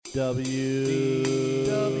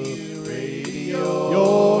WDW Radio,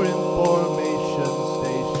 your information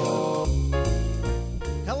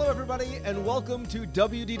station. Hello, everybody, and welcome to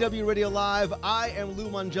WDW Radio Live. I am Lou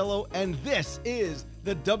Mangello, and this is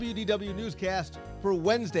the WDW Newscast for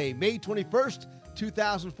Wednesday, May 21st,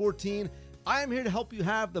 2014. I am here to help you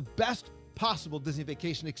have the best possible Disney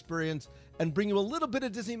vacation experience and bring you a little bit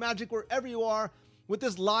of Disney magic wherever you are with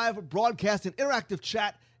this live broadcast and interactive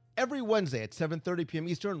chat every Wednesday at 7:30 p.m.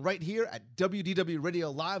 Eastern right here at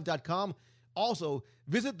WDWRadioLive.com. Also,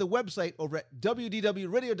 visit the website over at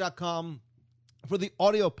WDWRadio.com for the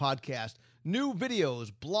audio podcast, new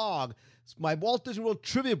videos, blog, my Walt Disney World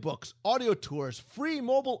trivia books, audio tours, free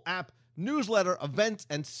mobile app, newsletter, events,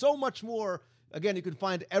 and so much more. Again, you can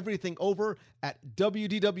find everything over at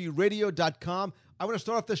WDWRadio.com. I want to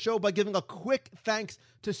start off the show by giving a quick thanks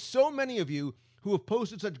to so many of you who have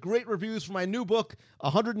posted such great reviews for my new book,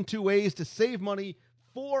 102 Ways to Save Money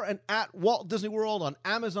for and at Walt Disney World on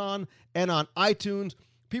Amazon and on iTunes.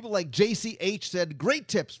 People like JCH said, great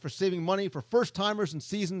tips for saving money for first-timers and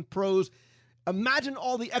seasoned pros. Imagine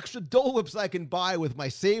all the extra Dole Whips I can buy with my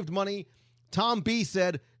saved money. Tom B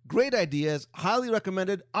said, great ideas, highly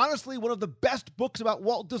recommended. Honestly, one of the best books about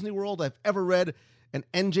Walt Disney World I've ever read. And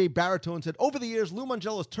NJ Baritone said, over the years, Lou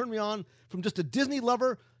Mangello has turned me on from just a Disney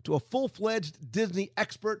lover to a full-fledged Disney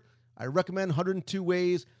expert. I recommend 102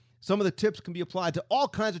 Ways. Some of the tips can be applied to all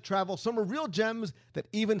kinds of travel. Some are real gems that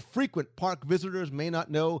even frequent park visitors may not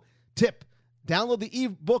know. Tip, download the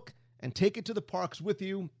ebook and take it to the parks with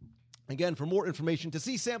you. Again, for more information, to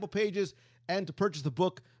see sample pages and to purchase the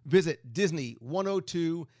book, visit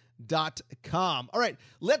Disney102.com. All right,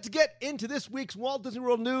 let's get into this week's Walt Disney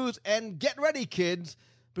World news, and get ready, kids,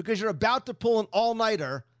 because you're about to pull an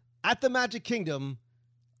all-nighter at the Magic Kingdom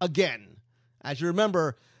again. As you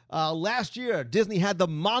remember, last year, Disney had the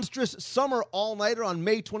monstrous summer all-nighter on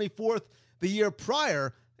May 24th. The year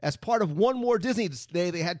prior, as part of One More Disney Day,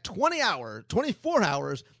 they had 24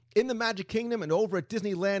 hours in the Magic Kingdom and over at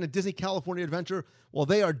Disneyland and Disney California Adventure. Well,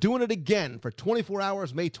 they are doing it again for 24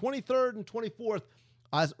 hours, May 23rd and 24th,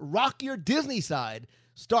 as Rock Your Disney Side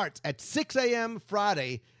starts at 6 a.m.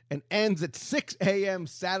 Friday and ends at 6 a.m.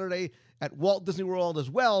 Saturday at Walt Disney World as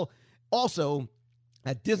well. Also,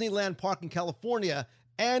 at Disneyland Park in California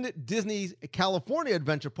and Disney's California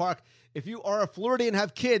Adventure Park. If you are a Floridian and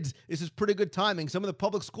have kids, this is pretty good timing. Some of the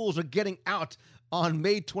public schools are getting out on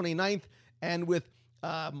May 29th, and with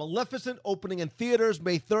Maleficent opening in theaters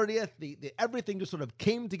May 30th, everything just sort of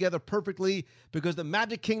came together perfectly because the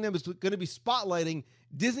Magic Kingdom is going to be spotlighting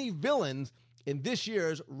Disney villains in this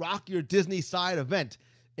year's Rock Your Disney Side event,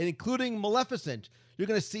 and including Maleficent. You're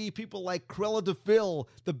going to see people like Cruella de Vil,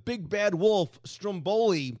 the Big Bad Wolf,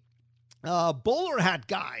 Stromboli, Bowler Hat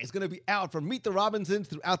Guy is going to be out for Meet the Robinsons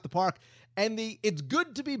throughout the park, and the It's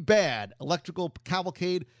Good to Be Bad electrical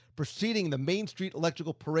cavalcade preceding the Main Street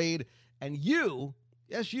Electrical Parade. And you,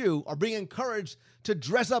 yes, you, are being encouraged to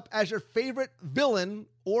dress up as your favorite villain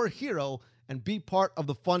or hero and be part of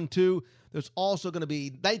the fun, too. There's also going to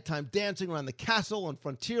be nighttime dancing around the castle and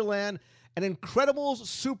Frontierland, an Incredibles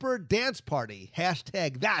Super Dance Party,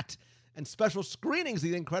 #that, and special screenings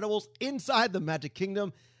of The Incredibles inside the Magic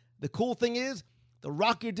Kingdom. The cool thing is, the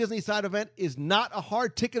Rock Your Disney Side event is not a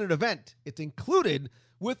hard-ticketed event. It's included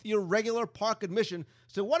with your regular park admission.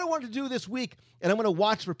 So what I want to do this week, and I'm going to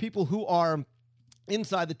watch for people who are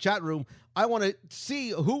inside the chat room, I want to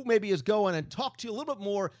see who maybe is going and talk to you a little bit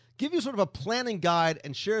more, give you sort of a planning guide,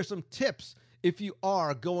 and share some tips if you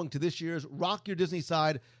are going to this year's Rock Your Disney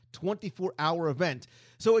Side 24-hour event.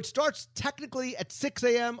 So it starts technically at 6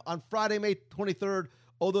 a.m. on Friday, May 23rd,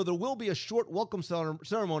 although there will be a short welcome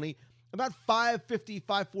ceremony about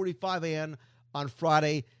 5:45 a.m. on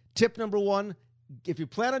Friday. Tip number one, if you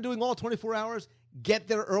plan on doing all 24 hours, get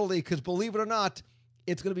there early, because believe it or not,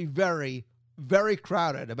 it's going to be very, very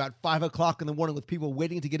crowded about 5 o'clock in the morning with people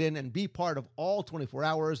waiting to get in and be part of all 24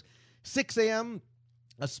 hours. 6 a.m.,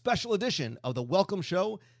 a special edition of the Welcome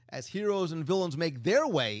Show as heroes and villains make their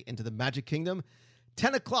way into the Magic Kingdom.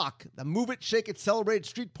 10 o'clock, the Move It, Shake It, Celebrate It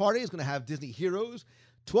street party is going to have Disney heroes.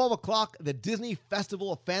 12 o'clock, the Disney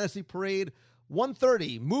Festival of Fantasy Parade.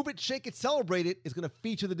 1:30, Move It, Shake It, Celebrate It is going to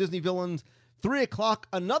feature the Disney villains. 3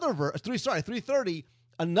 o'clock, 3:30,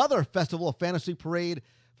 another Festival of Fantasy Parade.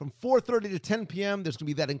 From 4:30 to 10 p.m., there's going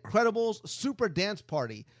to be that Incredibles Super Dance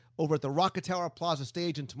Party over at the Rocket Tower Plaza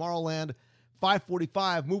stage in Tomorrowland.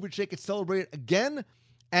 5:45, Move It, Shake It, Celebrate It again.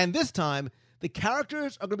 And this time, the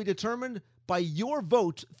characters are going to be determined by your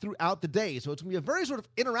vote throughout the day. So it's going to be a very sort of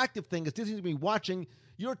interactive thing, as Disney's going to be watching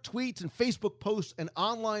your tweets and Facebook posts and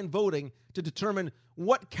online voting to determine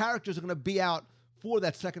what characters are going to be out for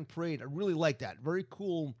that second parade. I really like that. Very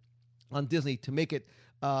cool on Disney to make it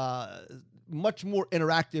much more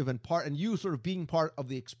interactive and you sort of being part of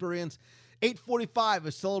the experience. 8:45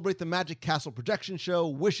 is Celebrate the Magic Castle Projection Show.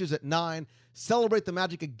 Wishes at 9. Celebrate the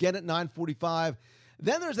Magic again at 9:45.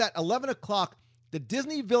 Then there's at 11 o'clock, the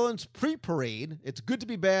Disney Villains Pre-Parade. It's good to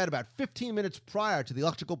be bad about 15 minutes prior to the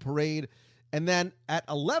electrical parade. And then at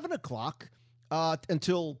 11 o'clock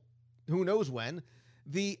until who knows when,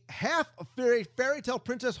 the half of Fairy Tale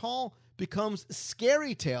Princess Hall becomes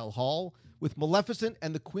Scary Tale Hall with Maleficent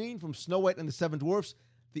and the Queen from Snow White and the Seven Dwarfs.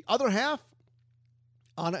 The other half,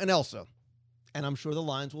 Anna and Elsa. And I'm sure the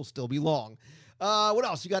lines will still be long. What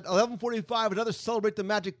else? You got 11:45, another Celebrate the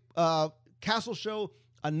Magic Castle show,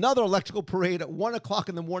 another electrical parade at 1 o'clock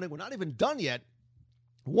in the morning. We're not even done yet.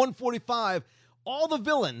 1:45, all the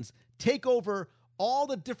villains take over all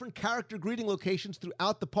the different character greeting locations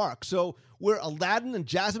throughout the park. So where Aladdin and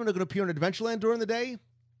Jasmine are going to appear in Adventureland during the day,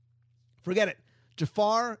 forget it.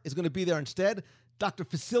 Jafar is going to be there instead. Dr.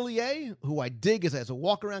 Facilier, who I dig as a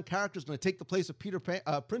walk-around character, is going to take the place of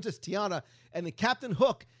Princess Tiana, and the Captain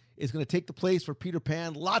Hook is going to take the place for Peter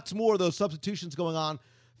Pan. Lots more of those substitutions going on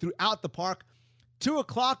throughout the park. 2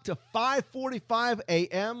 o'clock to 5:45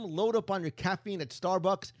 a.m. Load up on your caffeine at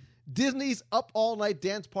Starbucks. Disney's Up All Night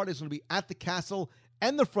Dance Party is going to be at the castle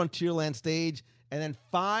and the Frontierland stage. And then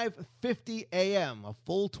 5:50 a.m., a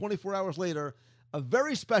full 24 hours later, a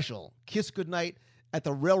very special Kiss Goodnight at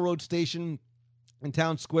the railroad station in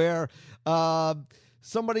Town Square.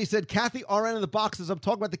 Somebody said, Kathy RN in the boxes, I'm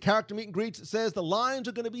talking about the character meet and greets, says the lines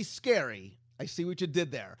are going to be scary. I see what you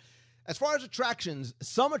did there. As far as attractions,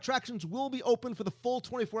 some attractions will be open for the full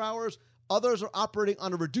 24 hours. Others are operating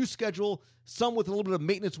on a reduced schedule, some with a little bit of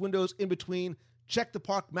maintenance windows in between. Check the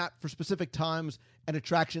park map for specific times and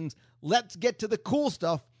attractions. Let's get to the cool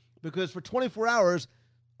stuff, because for 24 hours,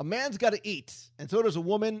 a man's got to eat, and so does a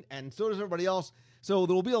woman, and so does everybody else. So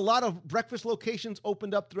there will be a lot of breakfast locations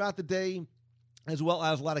opened up throughout the day, as well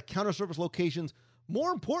as a lot of counter service locations.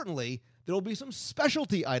 More importantly, there will be some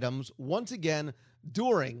specialty items once again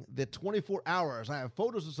during the 24 hours. I have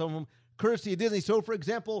photos of some of them, courtesy of Disney. So, for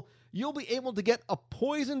example, you'll be able to get a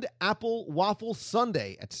poisoned apple waffle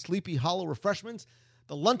sundae at Sleepy Hollow Refreshments.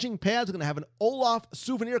 The lunching pads are going to have an Olaf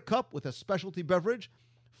souvenir cup with a specialty beverage.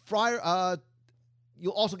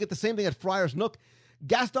 You'll also get the same thing at Friar's Nook.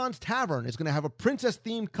 Gaston's Tavern is going to have a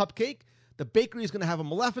princess-themed cupcake. The bakery is going to have a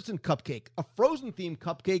Maleficent cupcake, a Frozen-themed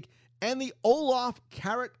cupcake, and the Olaf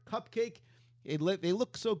carrot cupcake. They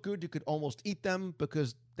look so good you could almost eat them,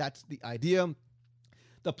 because that's the idea.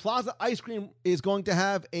 The Plaza Ice Cream is going to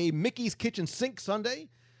have a Mickey's Kitchen Sink sundae.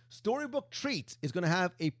 Storybook Treats is going to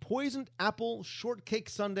have a poisoned apple shortcake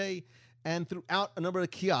sundae. And throughout a number of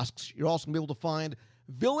kiosks, you're also going to be able to find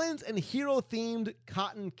villains and hero-themed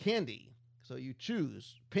cotton candy. So you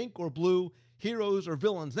choose pink or blue, heroes or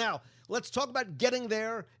villains. Now, let's talk about getting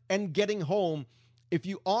there and getting home. If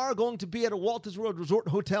you are going to be at a Walt Disney World Resort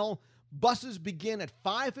Hotel, buses begin at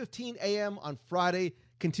 5:15 a.m. on Friday,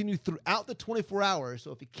 continue throughout the 24 hours.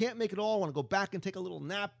 So if you can't make it all, want to go back and take a little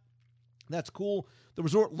nap, that's cool. The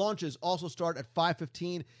resort launches also start at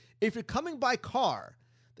 5:15. If you're coming by car,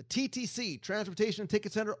 the TTC, Transportation and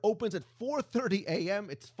Ticket Center, opens at 4:30 a.m.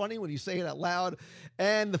 It's funny when you say it out loud.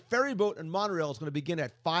 And the ferry boat and monorail is going to begin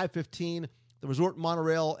at 5:15. The Resort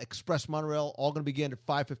Monorail, Express Monorail, all going to begin at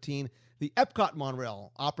 5:15. The Epcot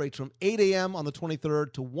Monorail operates from 8 a.m. on the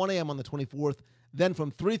 23rd to 1 a.m. on the 24th, then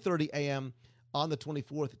from 3:30 a.m. on the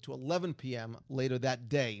 24th to 11 p.m. later that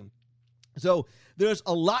day. So there's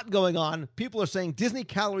a lot going on. People are saying Disney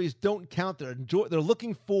calories don't count. They're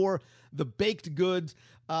looking for the baked goods.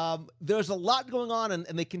 There's a lot going on, and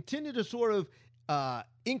they continue to sort of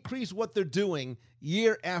increase what they're doing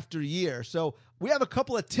year after year. So we have a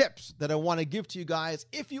couple of tips that I want to give to you guys.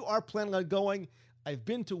 If you are planning on going, I've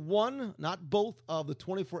been to one, not both, of the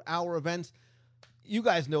 24-hour events. You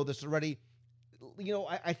guys know this already. You know,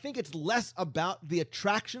 I think it's less about the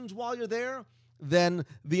attractions while you're there than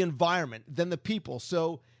the environment, than the people.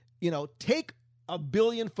 So, you know, take a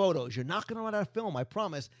billion photos. You're not going to run out of film, I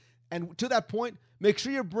promise. And to that point, make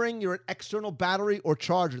sure you bring your external battery or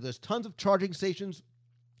charger. There's tons of charging stations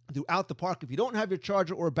throughout the park. If you don't have your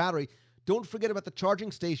charger or battery, don't forget about the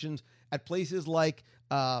charging stations at places like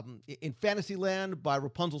in Fantasyland by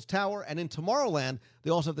Rapunzel's Tower, and in Tomorrowland,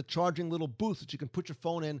 they also have the charging little booths that you can put your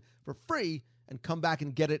phone in for free and come back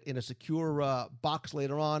and get it in a secure box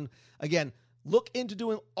later on. Again, look into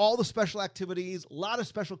doing all the special activities. A lot of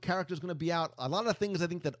special characters going to be out. A lot of things I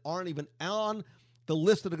think that aren't even on the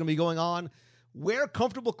list that are going to be going on. Wear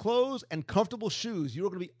comfortable clothes and comfortable shoes. You're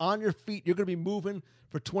going to be on your feet. You're going to be moving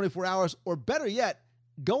for 24 hours. Or better yet,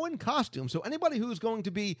 go in costume. So anybody who's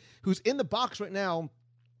in the box right now,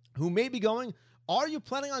 who may be going, are you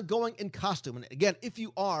planning on going in costume? And again, if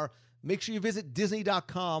you are, make sure you visit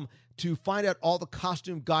Disney.com to find out all the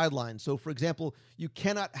costume guidelines. So, for example, you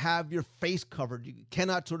cannot have your face covered. You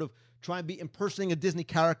cannot sort of try and be impersonating a Disney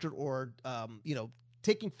character or,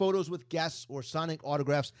 taking photos with guests or signing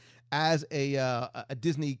autographs as a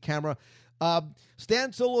Disney camera.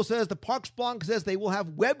 Stan Solo says the Parks blog says they will have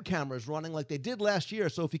web cameras running like they did last year.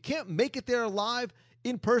 So if you can't make it there live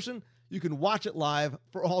in person, you can watch it live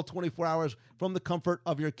for all 24 hours from the comfort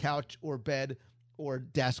of your couch or bed or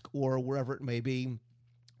desk or wherever it may be.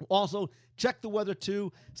 Also, check the weather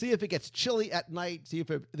too. See if it gets chilly at night. See if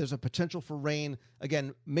there's a potential for rain.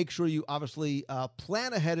 Again, make sure you obviously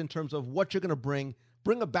plan ahead in terms of what you're going to bring.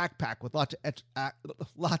 Bring a backpack with lots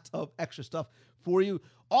of extra stuff for you.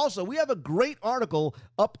 Also, we have a great article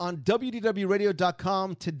up on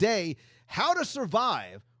WDWRadio.com today, How to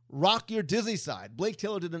Survive Rock Your Disney Side. Blake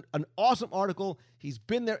Taylor did an awesome article. He's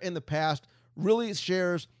been there in the past, really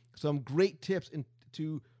shares some great tips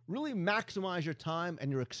to really maximize your time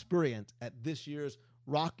and your experience at this year's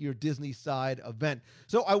Rock Your Disney Side event.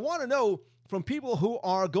 So I want to know from people who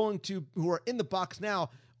are in the box now,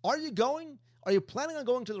 are you going? Are you planning on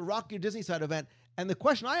going to the Rock Your Disney Side event? And the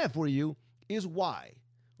question I have for you is why,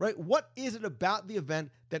 right? What is it about the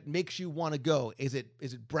event that makes you want to go? Is it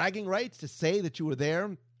bragging rights to say that you were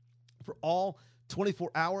there for all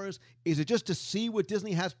 24 hours? Is it just to see what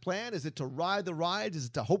Disney has planned? Is it to ride the rides? Is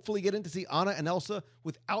it to hopefully get in to see Anna and Elsa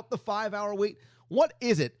without the 5-hour wait? What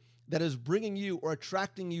is it that is bringing you or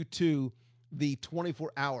attracting you to the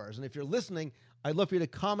 24 hours? And if you're listening, I'd love for you to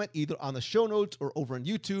comment either on the show notes or over on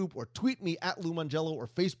YouTube or tweet me at Lou Mangello or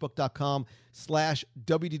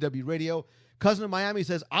Facebook.com/WDW Radio. Cousin in Miami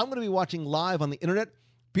says, I'm going to be watching live on the internet.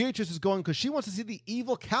 Beatrice is going because she wants to see the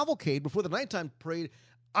evil cavalcade before the nighttime parade.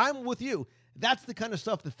 I'm with you. That's the kind of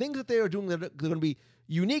stuff, the things that they are doing that are going to be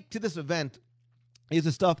unique to this event is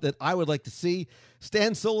the stuff that I would like to see.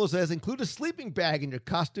 Stan Solo says, include a sleeping bag in your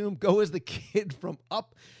costume. Go as the kid from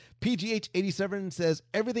Up. PGH87 says,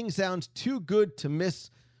 everything sounds too good to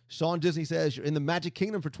miss. Sean Disney says, you're in the Magic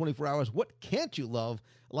Kingdom for 24 hours. What can't you love?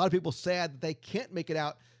 A lot of people sad that they can't make it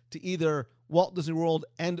out to either Walt Disney World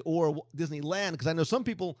and or Disneyland, because I know some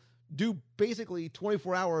people do basically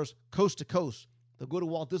 24 hours coast to coast. They'll go to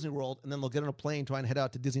Walt Disney World, and then they'll get on a plane, try and head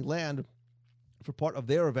out to Disneyland for part of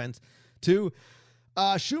their events. Too.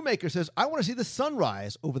 Shoemaker says, I want to see the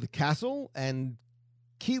sunrise over the castle. And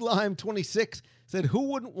Key Lime 26 said,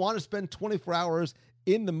 who wouldn't want to spend 24 hours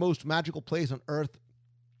in the most magical place on earth?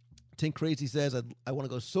 Tink Crazy says, I want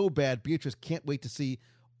to go so bad. Beatrice can't wait to see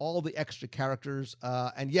all the extra characters.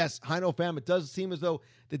 And yes, Hino Fam, it does seem as though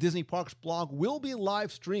the Disney Parks blog will be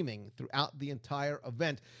live streaming throughout the entire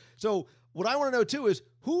event. So what I want to know, too, is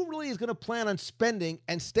who really is going to plan on spending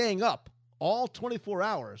and staying up all 24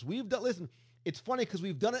 hours? Listen, it's funny because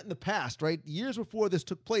we've done it in the past, right? Years before this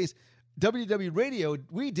took place, WDW Radio,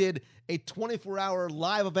 we did a 24-hour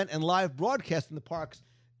live event and live broadcast in the parks.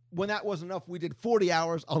 When that wasn't enough, we did 40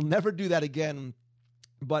 hours. I'll never do that again.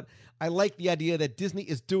 But I like the idea that Disney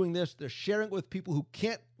is doing this. They're sharing it with people who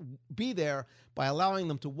can't be there by allowing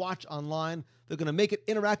them to watch online. They're going to make it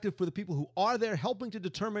interactive for the people who are there, helping to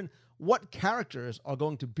determine what characters are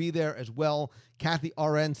going to be there as well. Kathy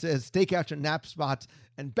RN says, stake out your nap spots.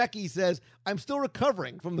 And Becky says, I'm still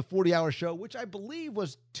recovering from the 40-hour show, which I believe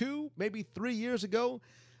was 2, maybe 3 years ago.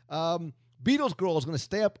 Beatles Girl is going to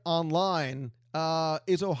stay up online.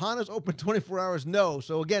 Is Ohana's open 24 hours? No.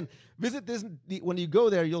 So again, visit this. When you go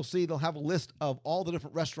there, you'll see they'll have a list of all the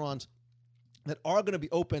different restaurants that are going to be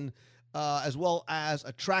open, as well as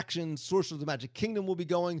attractions. Sorcerers of the Magic Kingdom will be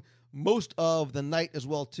going most of the night as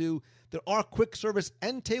well too. There are quick service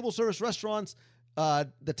and table service restaurants.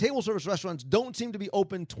 The table service restaurants don't seem to be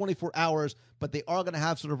open 24 hours, but they are going to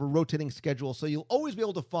have sort of a rotating schedule. So you'll always be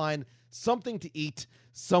able to find something to eat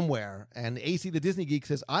somewhere. And AC the Disney Geek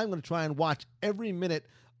says, I'm going to try and watch every minute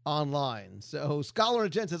online. So Scholar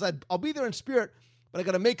and Jen says, I'll be there in spirit, but I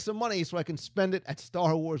got to make some money so I can spend it at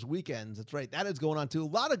Star Wars weekends. That's right. That is going on too. A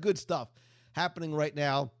lot of good stuff happening right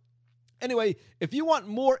now. Anyway, if you want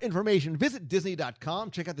more information, visit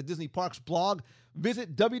Disney.com. Check out the Disney Parks blog.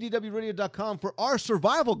 Visit WDWRadio.com for our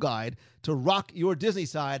survival guide to Rock Your Disney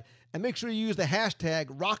Side. And make sure you use the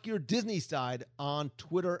hashtag RockYourDisneySide on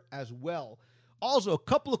Twitter as well. Also, a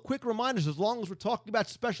couple of quick reminders as long as we're talking about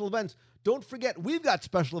special events. Don't forget, we've got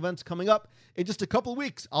special events coming up in just a couple of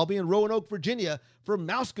weeks. I'll be in Roanoke, Virginia for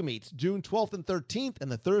Mousecomeets, June 12th and 13th.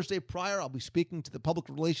 And the Thursday prior, I'll be speaking to the Public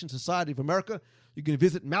Relations Society of America. You can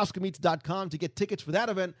visit mousecomeets.com to get tickets for that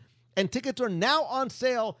event. And tickets are now on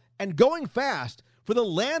sale and going fast For the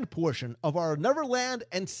land portion of our Neverland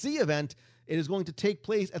and Sea event, it is going to take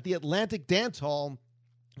place at the Atlantic Dance Hall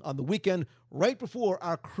on the weekend right before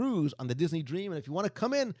our cruise on the Disney Dream. And if you want to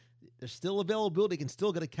come in, there's still availability. You can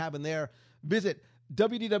still get a cabin there. Visit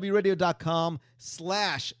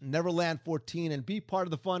wdwradio.com/Neverland14 and be part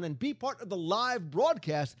of the fun and be part of the live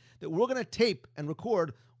broadcast that we're going to tape and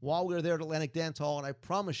record while we're there at Atlantic Dance Hall. And I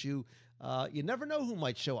promise you, you never know who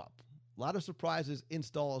might show up. A lot of surprises in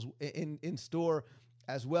store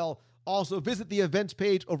as well. Also, visit the events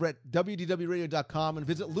page over at WDWradio.com and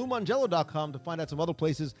visit LouMongello.com to find out some other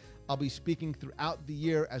places I'll be speaking throughout the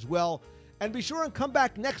year as well. And be sure and come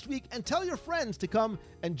back next week and tell your friends to come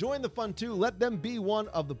and join the fun too. Let them be one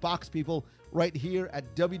of the box people right here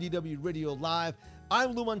at WDW Radio Live.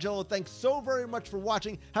 I'm Lou Mongello. Thanks so very much for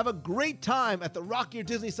watching. Have a great time at the Rock Your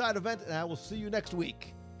Disney Side event, and I will see you next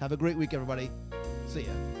week. Have a great week, everybody. See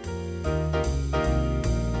ya.